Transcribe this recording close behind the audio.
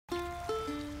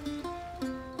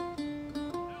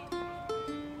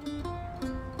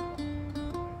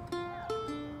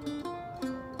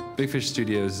Big Fish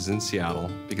Studios is in Seattle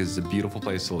because it's a beautiful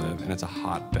place to live and it's a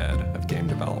hotbed of game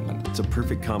development. It's a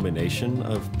perfect combination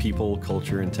of people,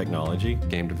 culture, and technology.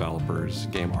 Game developers,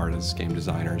 game artists, game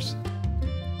designers.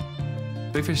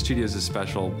 Big Fish Studios is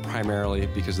special primarily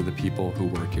because of the people who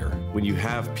work here. When you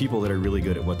have people that are really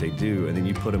good at what they do, and then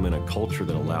you put them in a culture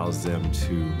that allows them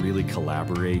to really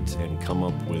collaborate and come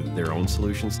up with their own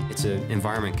solutions. It's an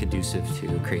environment conducive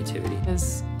to creativity.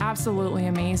 It's absolutely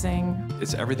amazing.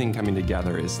 It's everything coming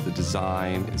together. It's the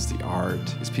design, it's the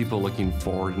art, it's people looking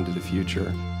forward into the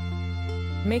future.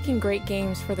 Making great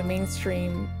games for the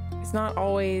mainstream is not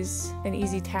always an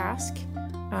easy task,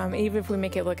 even if we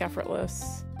make it look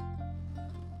effortless.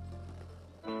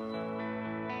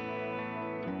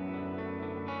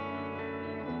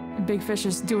 Big Fish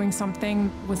is doing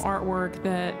something with artwork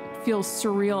that feels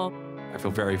surreal. I feel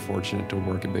very fortunate to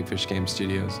work at Big Fish Game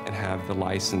Studios and have the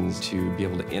license to be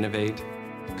able to innovate,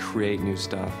 create new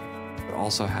stuff, but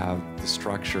also have the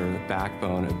structure, the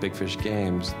backbone of Big Fish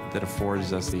Games that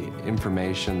affords us the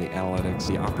information, the analytics,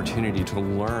 the opportunity to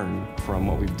learn from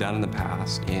what we've done in the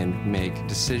past and make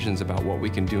decisions about what we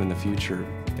can do in the future.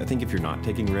 I think if you're not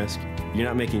taking risk, you're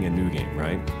not making a new game,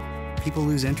 right? People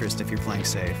lose interest if you're playing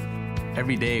safe.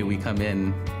 Every day we come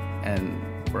in and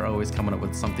we're always coming up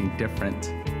with something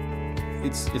different.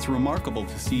 It's remarkable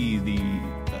to see the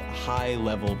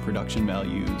high-level production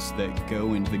values that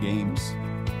go into the games.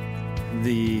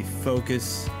 The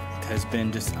focus has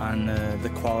been just on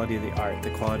the quality of the art,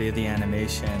 the quality of the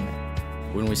animation.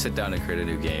 When we sit down to create a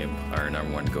new game, our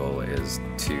number one goal is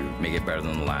to make it better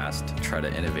than the last, try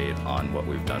to innovate on what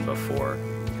we've done before,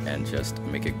 and just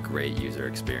make a great user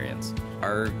experience.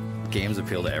 Our games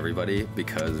appeal to everybody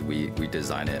because we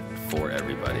design it for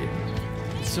everybody.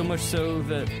 So much so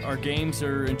that our games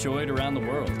are enjoyed around the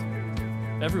world.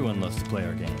 Everyone loves to play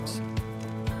our games.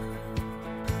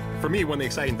 For me, one of the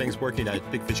exciting things working at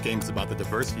Big Fish Games is about the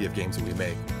diversity of games that we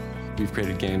make. We've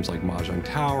created games like Mahjong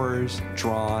Towers,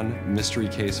 Drawn, Mystery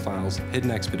Case Files,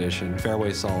 Hidden Expedition,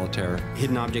 Fairway Solitaire.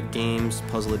 Hidden object games,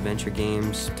 puzzle adventure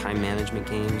games, time management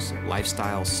games,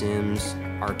 lifestyle sims,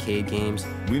 arcade games.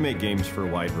 We make games for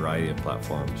a wide variety of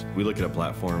platforms. We look at a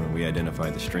platform and we identify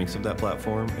the strengths of that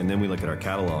platform, and then we look at our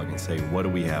catalog and say, what do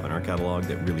we have in our catalog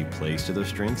that really plays to those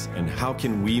strengths, and how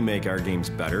can we make our games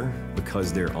better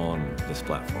because they're on this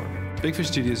platform? Big Fish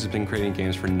Studios has been creating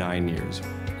games for 9 years.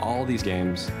 All these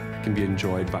games can be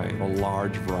enjoyed by a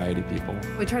large variety of people.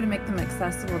 We try to make them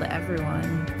accessible to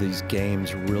everyone. These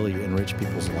games really enrich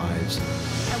people's lives.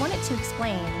 I wanted to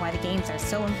explain why the games are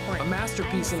so important. A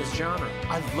masterpiece in its genre.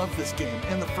 I love this game,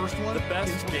 and the first one. The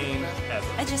best game ever.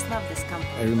 I just love this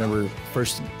company. I remember the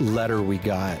first letter we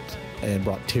got, and it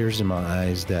brought tears in my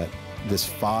eyes that this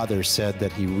father said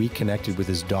that he reconnected with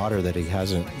his daughter that he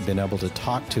hasn't been able to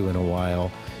talk to in a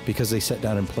while because they sat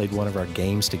down and played one of our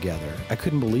games together. I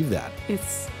couldn't believe that.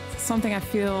 It's something I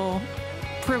feel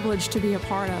privileged to be a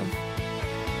part of.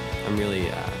 I'm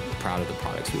really proud of the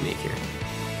products we make here.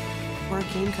 We're a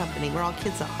game company. We're all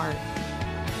kids at heart.